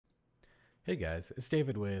Hey guys, it's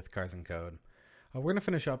David with Cars and Code. We're going to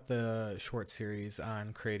finish up the short series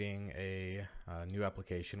on creating a new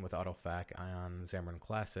application with Autofac on Xamarin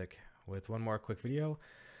Classic with one more quick video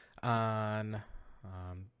on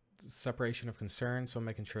separation of concerns, so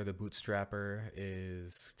making sure the Bootstrapper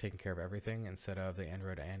is taking care of everything instead of the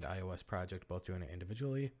Android and iOS project both doing it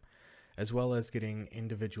individually, as well as getting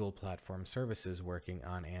individual platform services working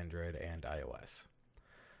on Android and iOS.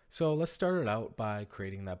 So let's start it out by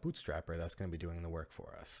creating that Bootstrapper that's going to be doing the work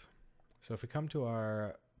for us. So if we come to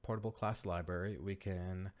our portable class library, we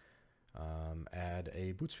can add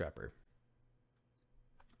a Bootstrapper.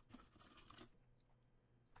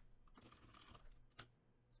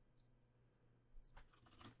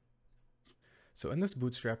 So in this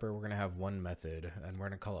Bootstrapper, we're going to have one method, and we're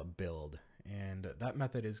going to call it build. And that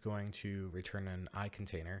method is going to return an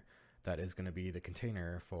iContainer that is going to be the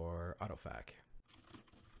container for Autofac.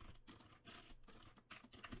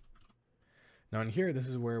 Now in here, this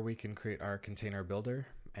is where we can create our container builder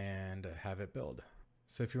and have it build.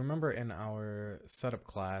 So if you remember in our setup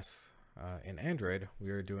class in Android,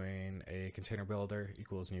 we were doing a container builder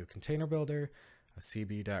equals new container builder, a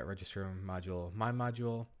cb.register module my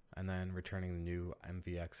module, and then returning the new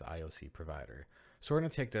MVX IOC provider. So we're going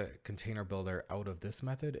to take the container builder out of this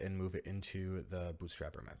method and move it into the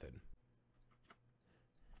Bootstrapper method.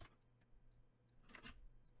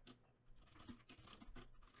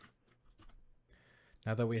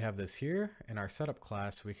 Now that we have this here, in our setup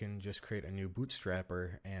class, we can just create a new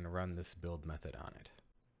Bootstrapper and run this build method on it.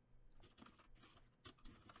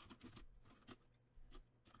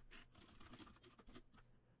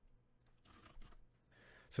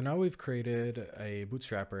 So now we've created a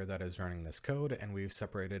Bootstrapper that is running this code, and we've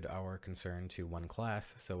separated our concern to one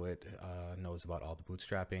class so it knows about all the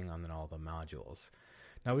bootstrapping and then all the modules.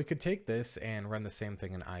 Now we could take this and run the same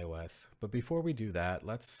thing in iOS, but before we do that,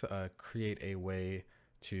 let's create a way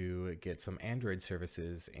to get some Android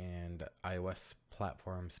services and iOS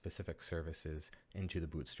platform specific services into the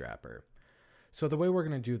Bootstrapper. So the way we're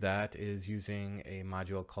going to do that is using a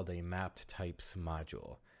module called a MapTypes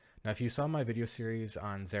module. Now if you saw my video series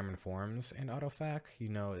on Xamarin Forms and Autofac, you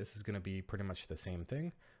know this is going to be pretty much the same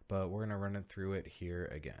thing, but we're going to run it through it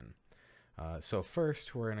here again. So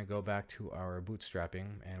first, we're going to go back to our bootstrapping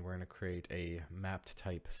and we're going to create a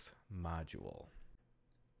MapTypes module.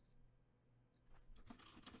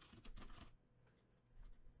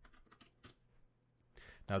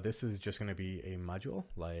 Now this is just going to be a module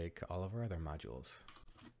like all of our other modules.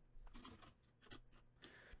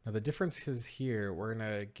 Now the difference is here, we're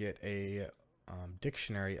going to get a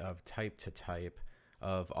dictionary of type to type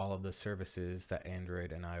of all of the services that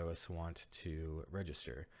Android and iOS want to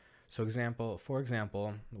register. So for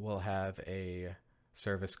example, we'll have a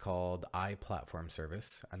service called iPlatform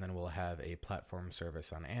service, and then we'll have a platform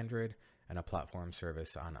service on Android and a platform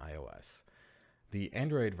service on iOS. The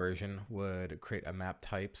Android version would create a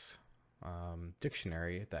MapTypes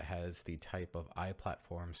dictionary that has the type of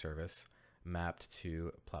iPlatform service mapped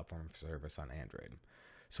to platform service on Android.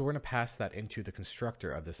 So we're going to pass that into the constructor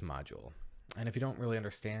of this module. And if you don't really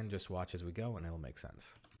understand, just watch as we go and it'll make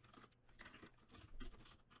sense.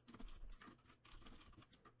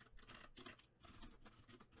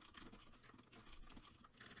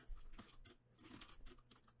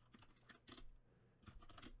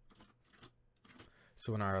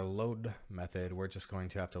 So in our load method, we're just going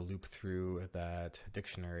to have to loop through that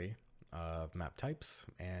dictionary of map types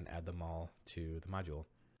and add them all to the module.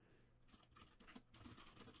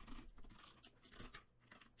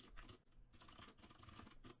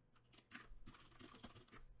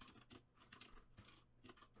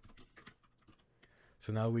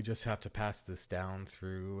 So now we just have to pass this down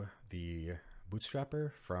through the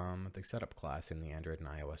Bootstrapper from the setup class in the Android and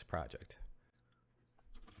iOS project.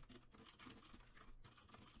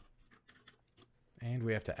 And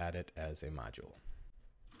we have to add it as a module.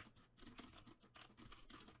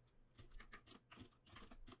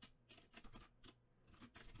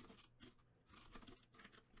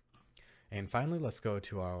 And finally, let's go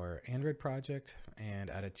to our Android project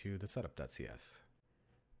and add it to the setup.cs.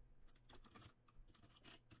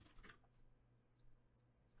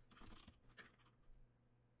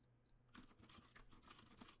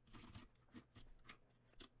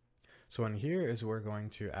 So in here is where we're going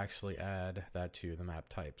to actually add that to the map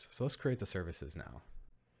types. So let's create the services now.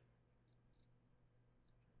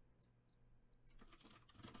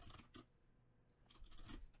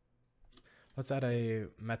 Let's add a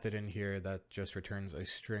method in here that just returns a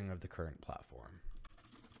string of the current platform.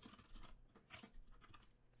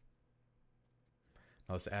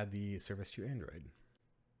 Now let's add the service to Android.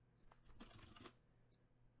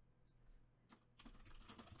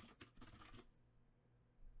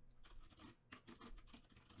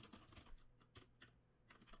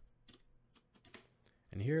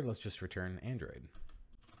 And here, let's just return Android.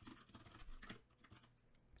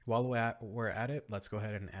 While we're at it, let's go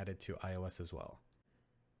ahead and add it to iOS as well.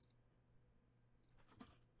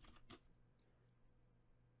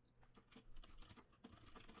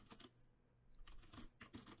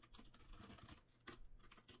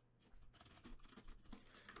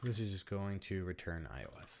 This is just going to return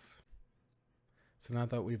iOS. So now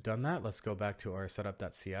that we've done that, let's go back to our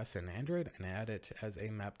setup.cs in Android and add it as a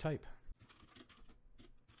map type.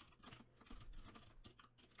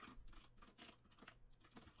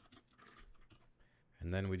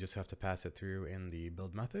 And then we just have to pass it through in the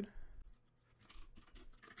build method.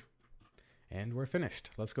 And we're finished.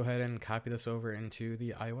 Let's go ahead and copy this over into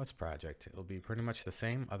the iOS project. It'll be pretty much the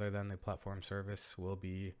same, other than the platform service will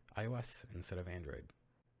be iOS instead of Android.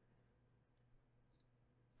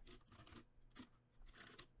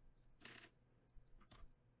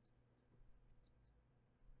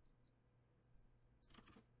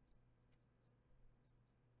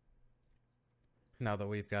 Now that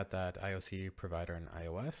we've got that IOC provider in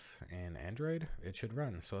iOS and Android, it should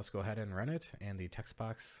run. So let's go ahead and run it. And the text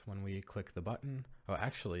box, when we click the button, oh,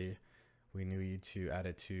 actually, we need to add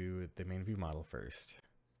it to the main view model first.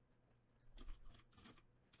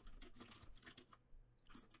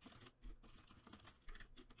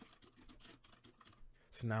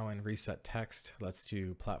 So now in reset text, let's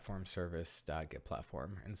do platform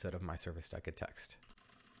service.getPlatform instead of myService.getText.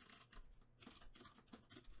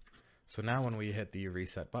 So now when we hit the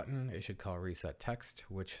reset button, it should call reset text,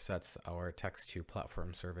 which sets our text to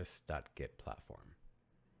platform service.getPlatform.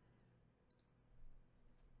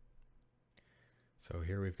 So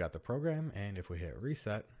here we've got the program, and if we hit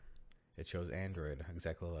reset, it shows Android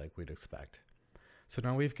exactly like we'd expect. So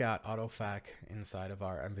now we've got Autofac inside of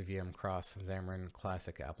our MVVM Cross Xamarin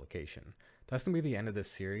Classic application. That's going to be the end of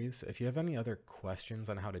this series. If you have any other questions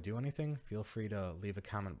on how to do anything, feel free to leave a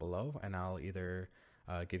comment below, and I'll either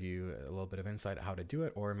give you a little bit of insight on how to do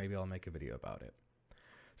it, or maybe I'll make a video about it.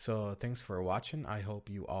 So thanks for watching. I hope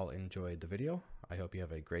you all enjoyed the video. I hope you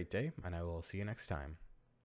have a great day, and I will see you next time.